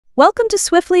Welcome to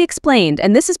Swiftly Explained,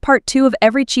 and this is part 2 of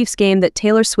every Chiefs game that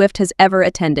Taylor Swift has ever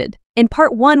attended. In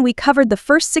part 1, we covered the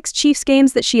first 6 Chiefs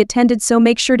games that she attended, so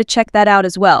make sure to check that out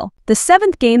as well. The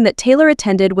 7th game that Taylor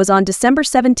attended was on December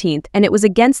 17th, and it was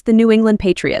against the New England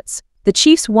Patriots. The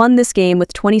Chiefs won this game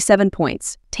with 27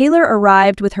 points. Taylor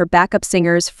arrived with her backup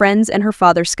singers, friends, and her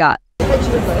father, Scott.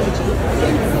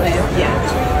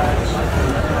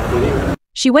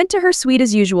 She went to her suite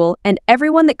as usual, and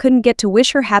everyone that couldn't get to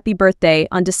wish her happy birthday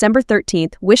on December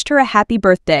 13th wished her a happy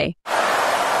birthday.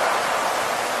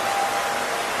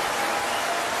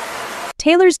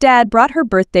 Taylor's dad brought her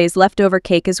birthday's leftover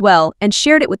cake as well and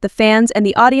shared it with the fans and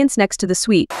the audience next to the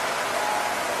suite.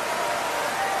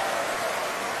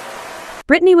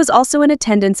 Brittany was also in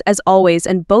attendance as always,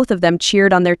 and both of them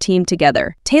cheered on their team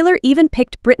together. Taylor even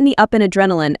picked Brittany up in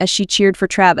adrenaline as she cheered for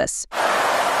Travis.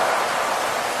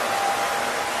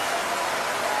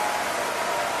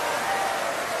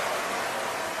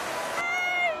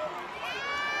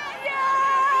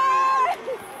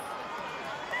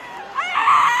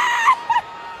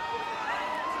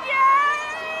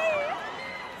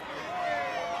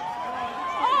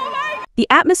 The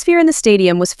atmosphere in the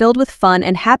stadium was filled with fun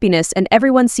and happiness, and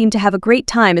everyone seemed to have a great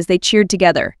time as they cheered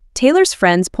together. Taylor's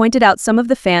friends pointed out some of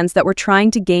the fans that were trying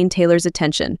to gain Taylor's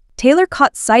attention. Taylor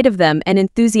caught sight of them and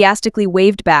enthusiastically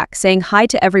waved back, saying hi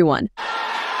to everyone.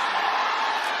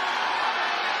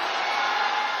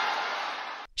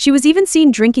 She was even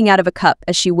seen drinking out of a cup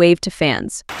as she waved to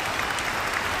fans.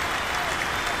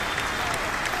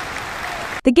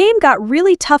 The game got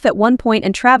really tough at one point,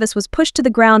 and Travis was pushed to the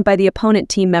ground by the opponent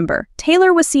team member.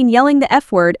 Taylor was seen yelling the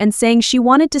F word and saying she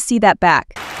wanted to see that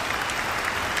back.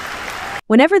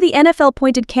 Whenever the NFL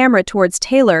pointed camera towards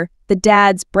Taylor, the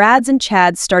dads, Brads and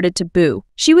Chads started to boo.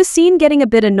 She was seen getting a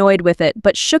bit annoyed with it,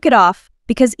 but shook it off,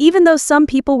 because even though some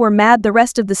people were mad, the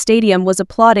rest of the stadium was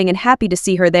applauding and happy to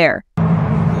see her there.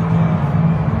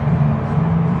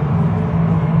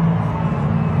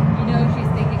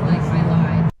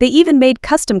 They even made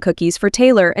custom cookies for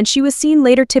Taylor, and she was seen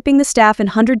later tipping the staff in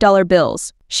 $100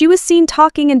 bills. She was seen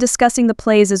talking and discussing the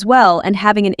plays as well and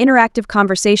having an interactive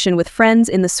conversation with friends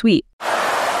in the suite.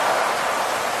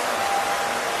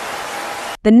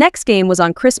 The next game was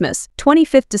on Christmas,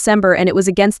 25th December, and it was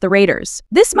against the Raiders.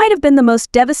 This might have been the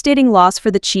most devastating loss for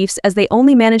the Chiefs, as they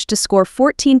only managed to score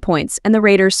 14 points and the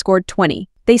Raiders scored 20.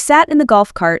 They sat in the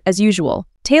golf cart as usual.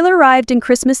 Taylor arrived in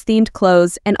Christmas-themed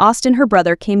clothes, and Austin, her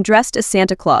brother, came dressed as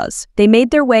Santa Claus. They made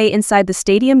their way inside the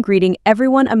stadium, greeting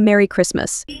everyone a Merry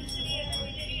Christmas.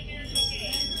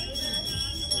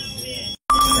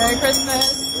 Merry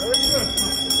Christmas!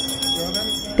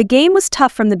 The game was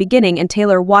tough from the beginning, and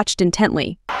Taylor watched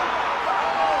intently.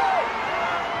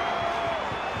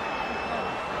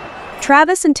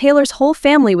 Travis and Taylor's whole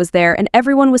family was there, and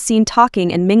everyone was seen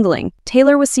talking and mingling.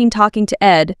 Taylor was seen talking to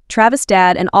Ed, Travis'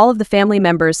 dad, and all of the family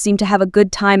members seemed to have a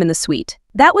good time in the suite.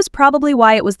 That was probably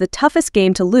why it was the toughest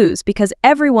game to lose, because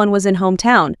everyone was in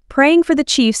hometown, praying for the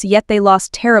Chiefs, yet they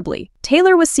lost terribly.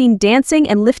 Taylor was seen dancing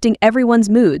and lifting everyone's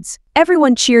moods.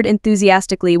 Everyone cheered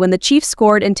enthusiastically when the Chiefs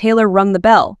scored and Taylor rung the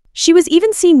bell. She was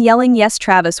even seen yelling "Yes,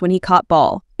 Travis" when he caught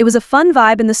ball. It was a fun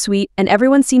vibe in the suite, and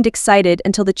everyone seemed excited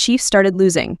until the Chiefs started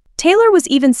losing. Taylor was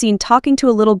even seen talking to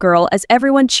a little girl as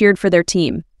everyone cheered for their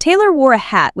team. Taylor wore a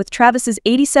hat with Travis's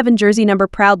 87 jersey number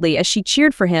proudly as she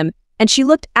cheered for him, and she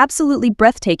looked absolutely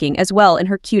breathtaking as well in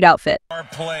her cute outfit. Our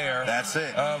player, that's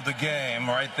it, of the game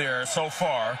right there so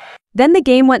far. Then the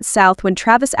game went south when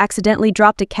Travis accidentally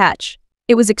dropped a catch.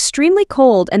 It was extremely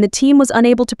cold and the team was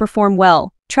unable to perform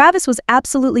well. Travis was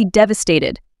absolutely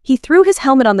devastated. He threw his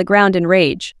helmet on the ground in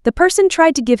rage. The person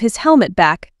tried to give his helmet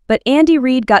back, but Andy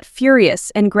Reid got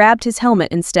furious and grabbed his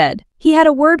helmet instead. He had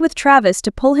a word with Travis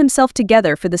to pull himself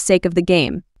together for the sake of the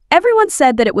game. Everyone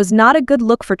said that it was not a good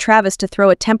look for Travis to throw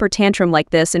a temper tantrum like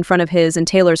this in front of his and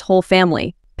Taylor's whole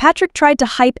family. Patrick tried to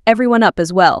hype everyone up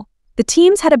as well. The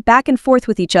teams had a back and forth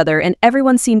with each other and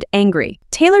everyone seemed angry.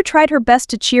 Taylor tried her best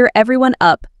to cheer everyone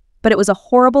up, but it was a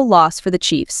horrible loss for the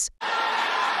Chiefs.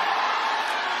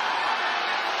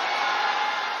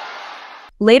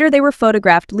 Later, they were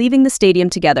photographed leaving the stadium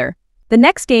together. The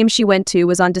next game she went to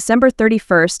was on December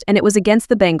 31st, and it was against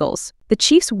the Bengals. The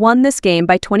Chiefs won this game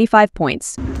by 25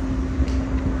 points.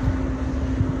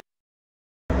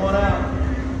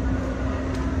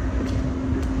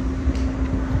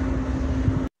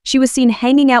 She was seen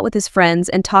hanging out with his friends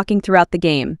and talking throughout the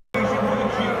game.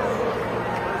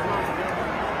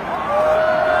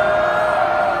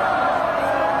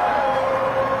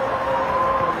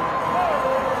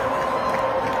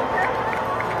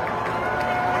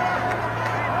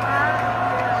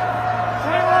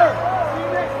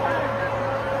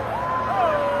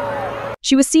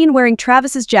 She was seen wearing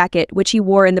Travis's jacket, which he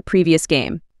wore in the previous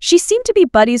game. She seemed to be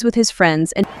buddies with his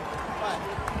friends and So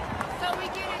we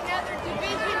get another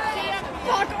division champ.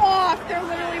 Fuck off! They're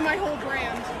literally my whole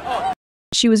brand. Oh.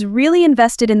 She was really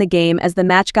invested in the game as the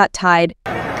match got tied.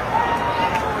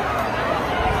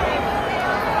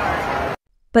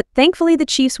 But thankfully the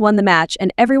Chiefs won the match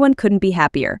and everyone couldn't be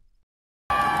happier.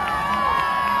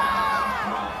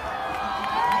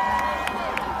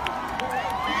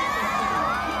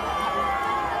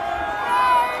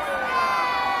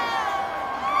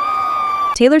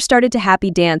 Taylor started to happy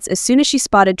dance as soon as she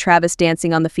spotted Travis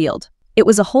dancing on the field. It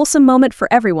was a wholesome moment for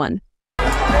everyone.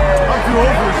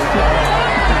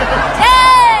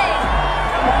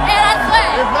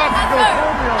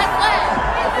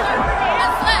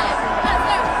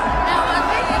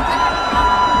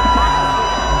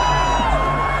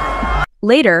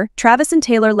 Later, Travis and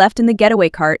Taylor left in the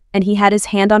getaway cart and he had his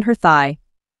hand on her thigh.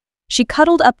 She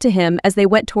cuddled up to him as they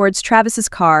went towards Travis's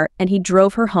car and he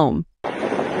drove her home.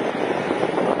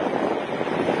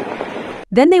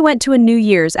 Then they went to a New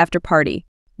Year's after party.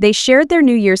 They shared their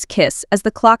New Year's kiss as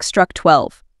the clock struck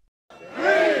 12. 3, 2,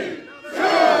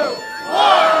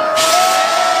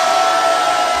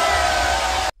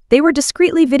 1. They were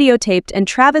discreetly videotaped and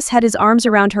Travis had his arms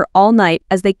around her all night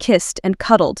as they kissed and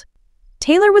cuddled.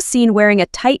 Taylor was seen wearing a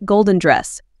tight golden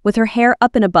dress, with her hair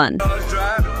up in a bun.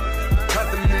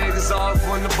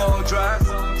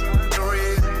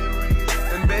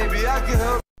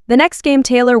 The next game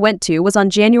Taylor went to was on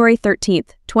January 13,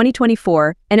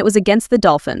 2024, and it was against the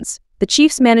Dolphins. The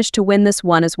Chiefs managed to win this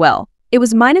one as well. It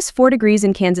was -4 degrees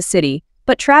in Kansas City,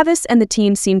 but Travis and the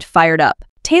team seemed fired up.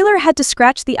 Taylor had to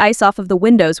scratch the ice off of the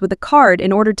windows with a card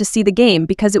in order to see the game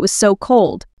because it was so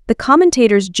cold. The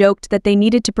commentators joked that they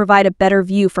needed to provide a better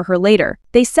view for her later.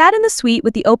 They sat in the suite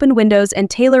with the open windows and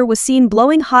Taylor was seen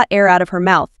blowing hot air out of her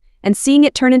mouth and seeing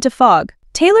it turn into fog.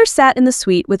 Taylor sat in the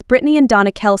suite with Brittany and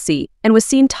Kelce and was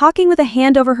seen talking with a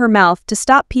hand over her mouth to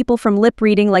stop people from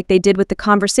lip-reading like they did with the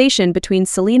conversation between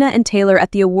Selena and Taylor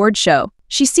at the award show.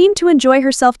 She seemed to enjoy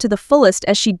herself to the fullest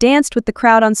as she danced with the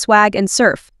crowd on Swag and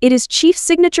Surf. It is Chief's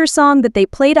signature song that they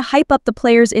play to hype up the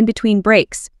players in between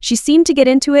breaks. She seemed to get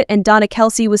into it and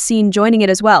Kelce was seen joining it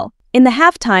as well. In the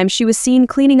halftime, she was seen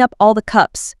cleaning up all the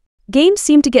cups. Games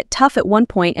seemed to get tough at one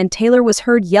point and Taylor was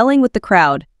heard yelling with the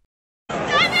crowd.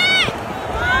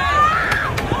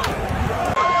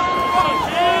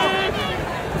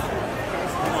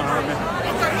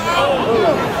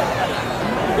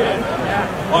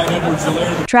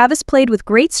 Travis played with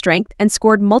great strength and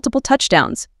scored multiple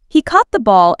touchdowns. He caught the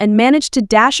ball and managed to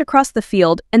dash across the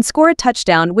field and score a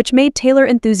touchdown which made Taylor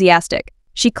enthusiastic.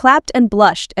 She clapped and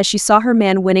blushed as she saw her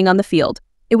man winning on the field.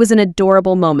 It was an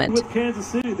adorable moment. With Kansas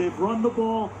City, they've run the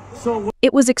ball so well.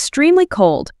 It was extremely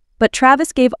cold, but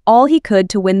Travis gave all he could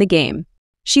to win the game.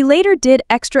 She later did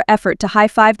extra effort to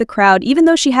high-five the crowd even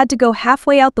though she had to go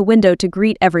halfway out the window to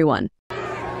greet everyone.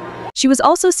 She was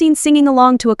also seen singing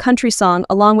along to a country song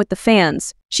along with the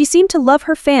fans. She seemed to love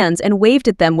her fans and waved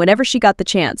at them whenever she got the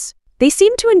chance. They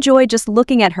seemed to enjoy just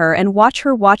looking at her and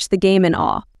watch the game in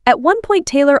awe. At one point,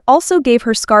 Taylor also gave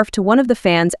her scarf to one of the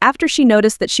fans after she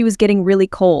noticed that she was getting really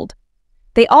cold.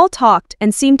 They all talked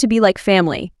and seemed to be like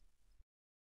family.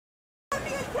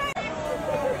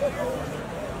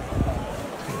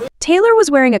 Taylor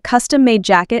was wearing a custom-made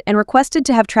jacket and requested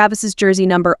to have Travis's jersey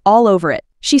number all over it.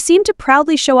 She seemed to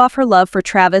proudly show off her love for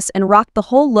Travis and rocked the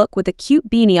whole look with a cute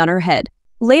beanie on her head.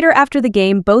 Later after the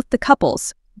game, both the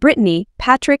couples, Brittany,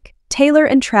 Patrick, Taylor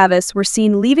and Travis were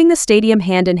seen leaving the stadium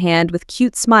hand in hand with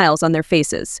cute smiles on their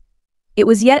faces. It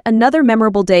was yet another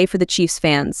memorable day for the Chiefs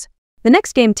fans. The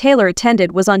next game Taylor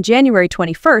attended was on January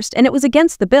 21st and it was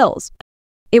against the Bills.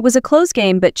 It was a close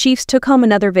game but Chiefs took home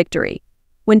another victory.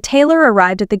 When Taylor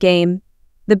arrived at the game,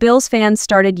 the Bills fans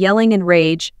started yelling in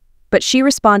rage, but she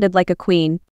responded like a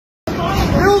queen.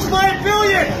 Bills by $1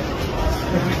 billion!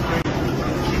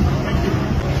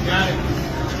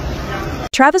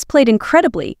 Travis played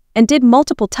incredibly and did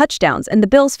multiple touchdowns and the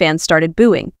Bills fans started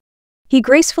booing. He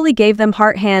gracefully gave them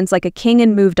heart hands like a king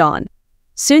and moved on.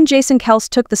 Soon Kelce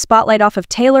took the spotlight off of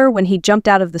Taylor when he jumped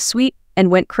out of the suite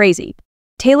and went crazy.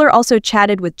 Taylor also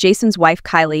chatted with Jason's wife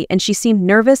Kylie and she seemed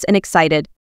nervous and excited.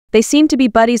 They seemed to be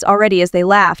buddies already as they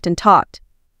laughed and talked.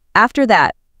 After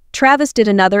that, Travis did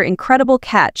another incredible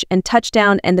catch and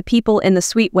touchdown and the people in the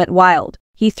suite went wild.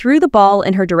 He threw the ball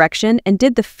in her direction and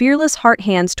did the fearless heart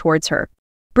hands towards her.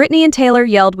 Brittany and Taylor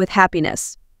yelled with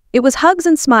happiness. It was hugs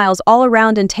and smiles all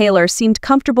around and Taylor seemed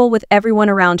comfortable with everyone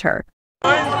around her.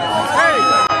 Hey,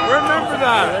 remember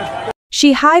that.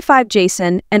 She high-fived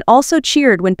Jason and also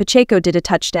cheered when Pacheco did a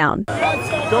touchdown.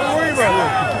 Don't worry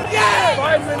about it.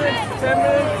 5 minutes, 10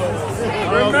 minutes.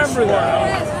 remember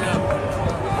that.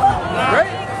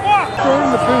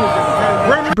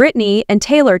 Brittany and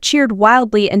Taylor cheered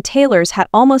wildly and Taylor's hat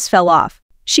almost fell off.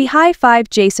 She high-fived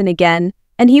Jason again,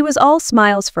 and he was all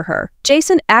smiles for her.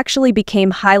 Jason actually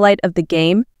became highlight of the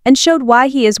game and showed why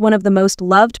he is one of the most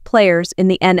loved players in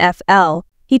the NFL.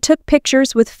 He took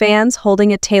pictures with fans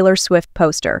holding a Taylor Swift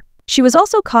poster. She was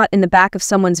also caught in the back of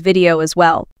someone's video as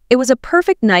well. It was a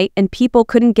perfect night and people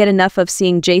couldn't get enough of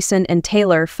seeing Jason and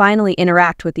Taylor finally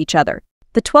interact with each other.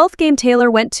 The 12th game Taylor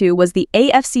went to was the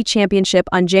AFC Championship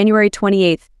on January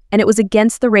 28th, and it was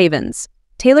against the Ravens.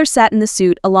 Taylor sat in the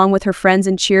suite along with her friends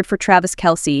and cheered for Travis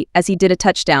Kelce as he did a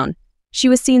touchdown. She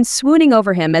was seen swooning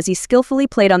over him as he skillfully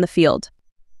played on the field.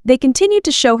 They continued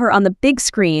to show her on the big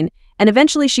screen, and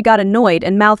eventually she got annoyed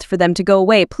and mouthed for them to go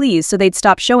away please so they'd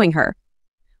stop showing her.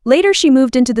 Later she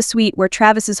moved into the suite where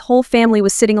Travis's whole family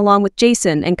was sitting along with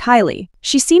Jason and Kylie.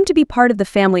 She seemed to be part of the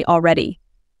family already.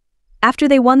 After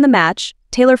they won the match,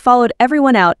 Taylor followed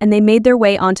everyone out and they made their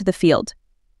way onto the field.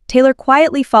 Taylor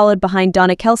quietly followed behind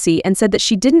Donna Kelce and said that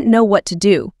she didn't know what to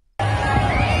do.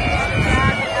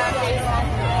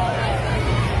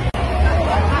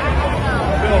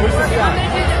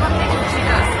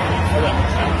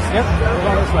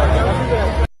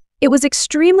 It was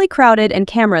extremely crowded and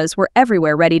cameras were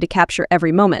everywhere ready to capture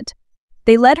every moment.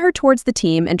 They led her towards the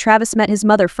team and Travis met his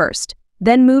mother first,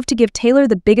 then moved to give Taylor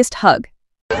the biggest hug.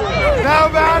 How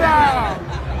about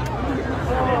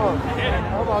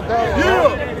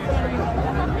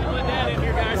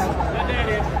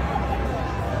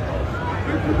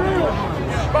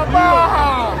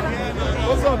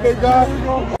What's up, big guy?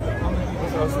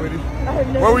 What's up, sweetie?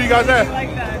 Where were you guys at? We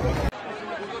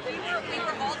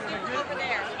were all over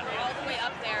there, all the way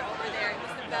up there, over there. It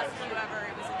was the best view ever.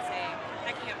 It was insane.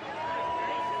 I can't.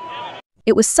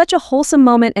 It was such a wholesome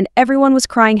moment and everyone was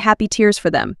crying happy tears for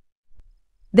them.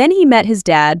 Then he met his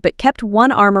dad but kept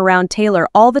one arm around Taylor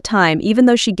all the time even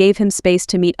though she gave him space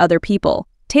to meet other people.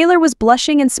 Taylor was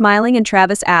blushing and smiling and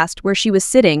Travis asked where she was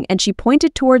sitting and she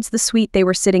pointed towards the suite they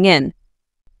were sitting in.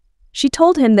 She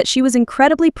told him that she was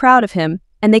incredibly proud of him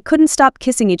and they couldn't stop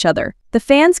kissing each other. The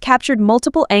fans captured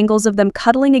multiple angles of them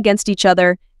cuddling against each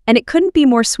other and it couldn't be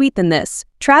more sweet than this.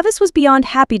 Travis was beyond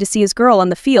happy to see his girl on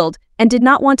the field and did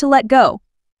not want to let go.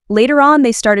 Later on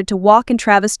they started to walk and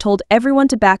Travis told everyone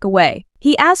to back away.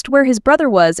 He asked where his brother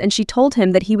was and she told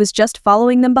him that he was just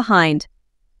following them behind.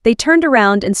 They turned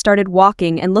around and started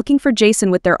walking and looking for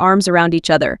Jason with their arms around each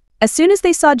other. As soon as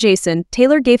they saw Jason,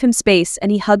 Taylor gave him space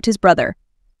and he hugged his brother.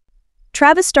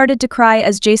 Travis started to cry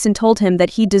as Jason told him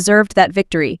that he deserved that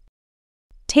victory.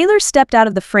 Taylor stepped out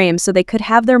of the frame so they could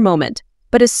have their moment,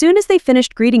 but as soon as they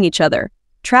finished greeting each other,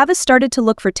 Travis started to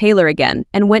look for Taylor again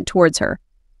and went towards her.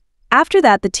 After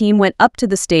that, the team went up to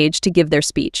the stage to give their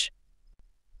speech.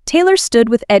 Taylor stood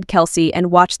with Kelce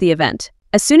and watched the event.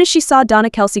 As soon as she saw Donna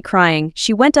Kelce crying,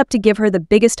 she went up to give her the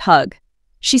biggest hug.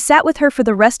 She sat with her for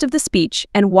the rest of the speech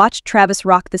and watched Travis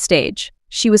rock the stage.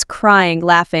 She was crying,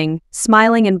 laughing,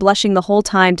 smiling and blushing the whole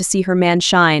time to see her man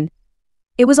shine.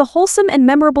 It was a wholesome and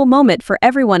memorable moment for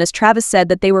everyone as Travis said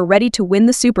that they were ready to win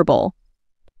the Super Bowl.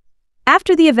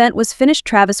 After the event was finished,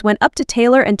 Travis went up to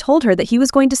Taylor and told her that he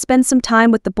was going to spend some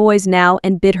time with the boys now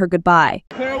and bid her goodbye.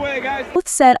 Clear away, guys. Both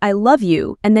said, "I love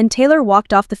you," and then Taylor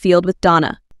walked off the field with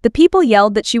Donna. The people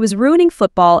yelled that she was ruining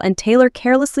football and Taylor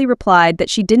carelessly replied that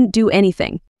she didn't do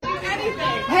anything.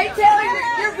 Hey Taylor,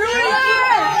 you're ruining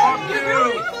it! You're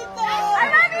ruining football!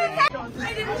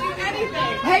 I didn't do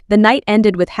anything! The night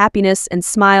ended with happiness and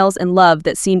smiles and love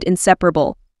that seemed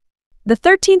inseparable. The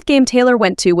 13th game Taylor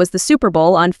went to was the Super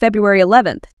Bowl on February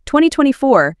 11th,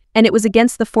 2024, and it was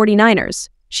against the 49ers.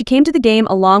 She came to the game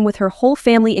along with her whole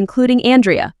family including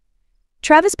Andrea.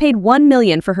 Travis paid $1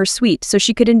 million for her suite so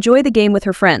she could enjoy the game with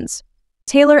her friends.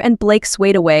 Taylor and Blake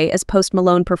swayed away as Post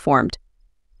Malone performed.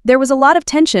 There was a lot of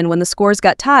tension when the scores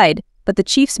got tied, but the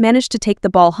Chiefs managed to take the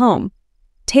ball home.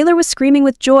 Taylor was screaming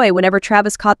with joy whenever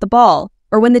Travis caught the ball,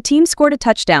 or when the team scored a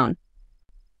touchdown.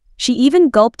 She even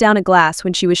gulped down a glass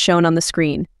when she was shown on the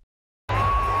screen.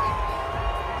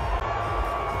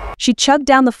 She chugged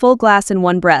down the full glass in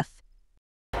one breath.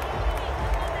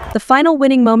 The final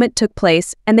winning moment took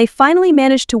place, and they finally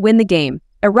managed to win the game,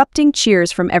 erupting cheers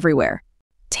from everywhere.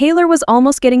 Taylor was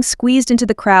almost getting squeezed into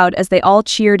the crowd as they all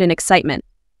cheered in excitement.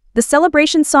 The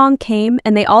celebration song came,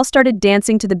 and they all started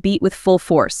dancing to the beat with full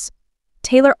force.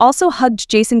 Taylor also hugged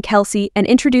Jason Kelce and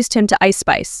introduced him to Ice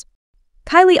Spice.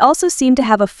 Kylie also seemed to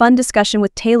have a fun discussion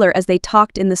with Taylor as they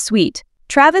talked in the suite.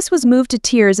 Travis was moved to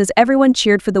tears as everyone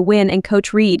cheered for the win and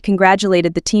Coach Reed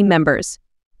congratulated the team members.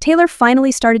 Taylor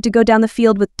finally started to go down the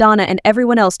field with Donna and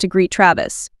everyone else to greet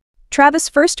Travis. Travis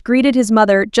first greeted his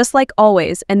mother just like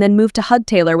always and then moved to hug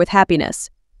Taylor with happiness.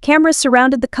 Cameras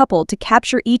surrounded the couple to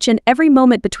capture each and every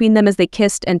moment between them as they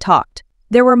kissed and talked.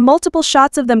 There were multiple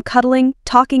shots of them cuddling,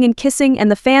 talking and kissing,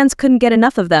 and the fans couldn't get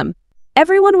enough of them.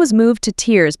 Everyone was moved to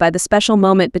tears by the special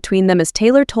moment between them as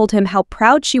Taylor told him how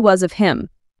proud she was of him.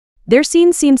 Their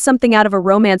scene seemed something out of a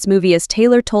romance movie as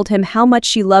Taylor told him how much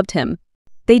she loved him.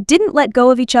 They didn't let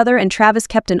go of each other and Travis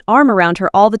kept an arm around her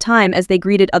all the time as they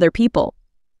greeted other people.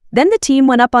 Then the team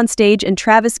went up on stage and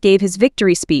Travis gave his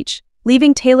victory speech,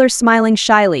 leaving Taylor smiling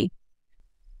shyly.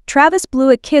 Travis blew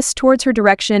a kiss towards her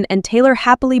direction and Taylor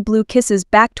happily blew kisses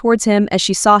back towards him as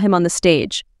she saw him on the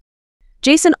stage.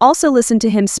 Jason also listened to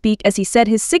him speak as he said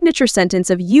his signature sentence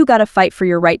of "You gotta fight for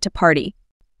your right to party."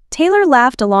 Taylor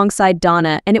laughed alongside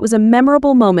Donna and it was a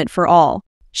memorable moment for all.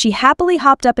 She happily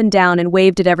hopped up and down and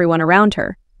waved at everyone around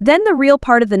her. Then the real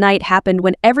part of the night happened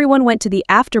when everyone went to the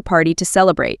after party to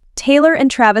celebrate. Taylor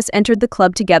and Travis entered the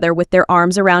club together with their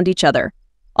arms around each other.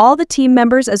 All the team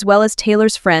members as well as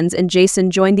Taylor's friends and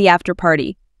Jason joined the after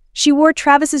party. She wore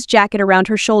Travis's jacket around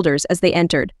her shoulders as they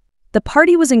entered. The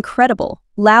party was incredible,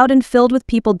 loud and filled with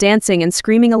people dancing and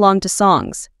screaming along to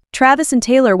songs. Travis and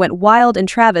Taylor went wild and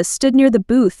Travis stood near the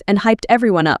booth and hyped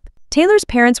everyone up. Taylor's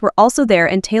parents were also there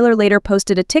and Taylor later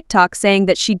posted a TikTok saying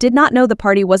that she did not know the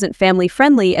party wasn't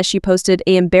family-friendly as she posted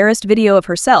an embarrassed video of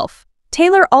herself.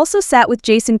 Taylor also sat with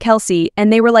Jason Kelce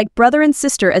and they were like brother and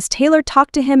sister as Taylor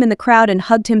talked to him in the crowd and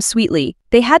hugged him sweetly.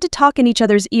 They had to talk in each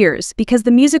other's ears because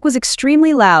the music was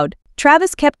extremely loud.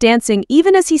 Travis kept dancing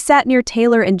even as he sat near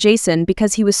Taylor and Jason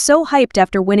because he was so hyped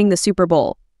after winning the Super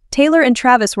Bowl. Taylor and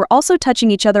Travis were also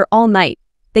touching each other all night.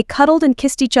 They cuddled and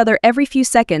kissed each other every few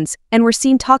seconds and were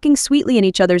seen talking sweetly in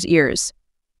each other's ears.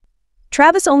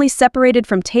 Travis only separated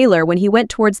from Taylor when he went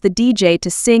towards the DJ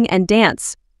to sing and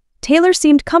dance. Taylor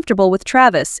seemed comfortable with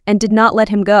Travis and did not let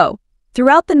him go.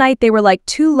 Throughout the night they were like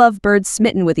two lovebirds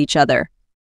smitten with each other.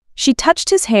 She touched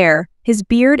his hair, his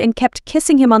beard and kept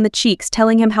kissing him on the cheeks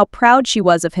telling him how proud she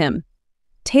was of him.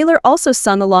 Taylor also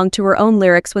sung along to her own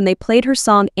lyrics when they played her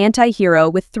song Anti-Hero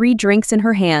with 3 drinks in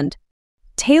her hand.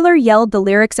 Taylor yelled the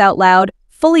lyrics out loud,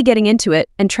 fully getting into it,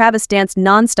 and Travis danced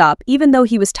non-stop even though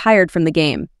he was tired from the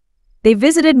game. They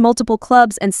visited multiple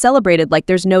clubs and celebrated like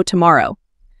there's no tomorrow.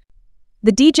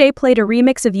 The DJ played a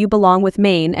remix of You Belong with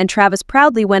Maine and Travis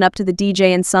proudly went up to the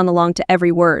DJ and sung along to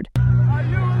every word.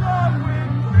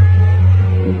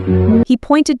 He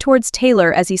pointed towards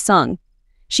Taylor as he sung.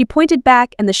 She pointed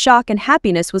back and the shock and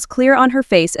happiness was clear on her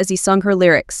face as he sung her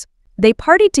lyrics. They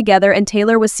partied together and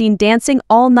Taylor was seen dancing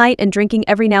all night and drinking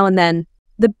every now and then.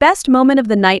 The best moment of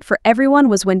the night for everyone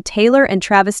was when Taylor and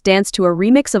Travis danced to a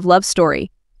remix of Love Story.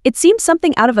 It seemed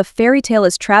something out of a fairy tale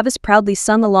as Travis proudly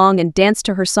sung along and danced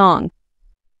to her song.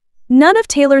 None of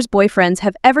Taylor's boyfriends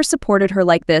have ever supported her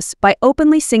like this by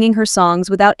openly singing her songs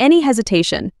without any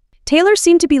hesitation. Taylor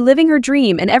seemed to be living her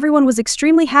dream and everyone was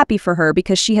extremely happy for her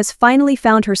because she has finally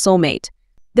found her soulmate.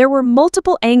 There were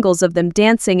multiple angles of them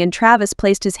dancing and Travis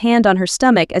placed his hand on her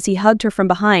stomach as he hugged her from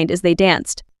behind as they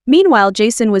danced. Meanwhile,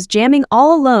 Jason was jamming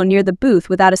all alone near the booth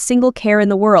without a single care in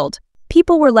the world.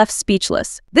 People were left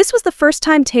speechless. This was the first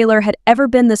time Taylor had ever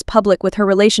been this public with her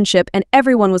relationship and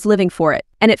everyone was living for it.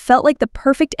 And it felt like the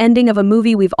perfect ending of a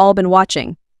movie we've all been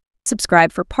watching.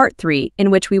 Subscribe for part 3, in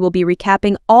which we will be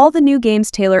recapping all the new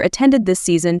games Taylor attended this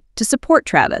season to support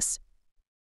Travis.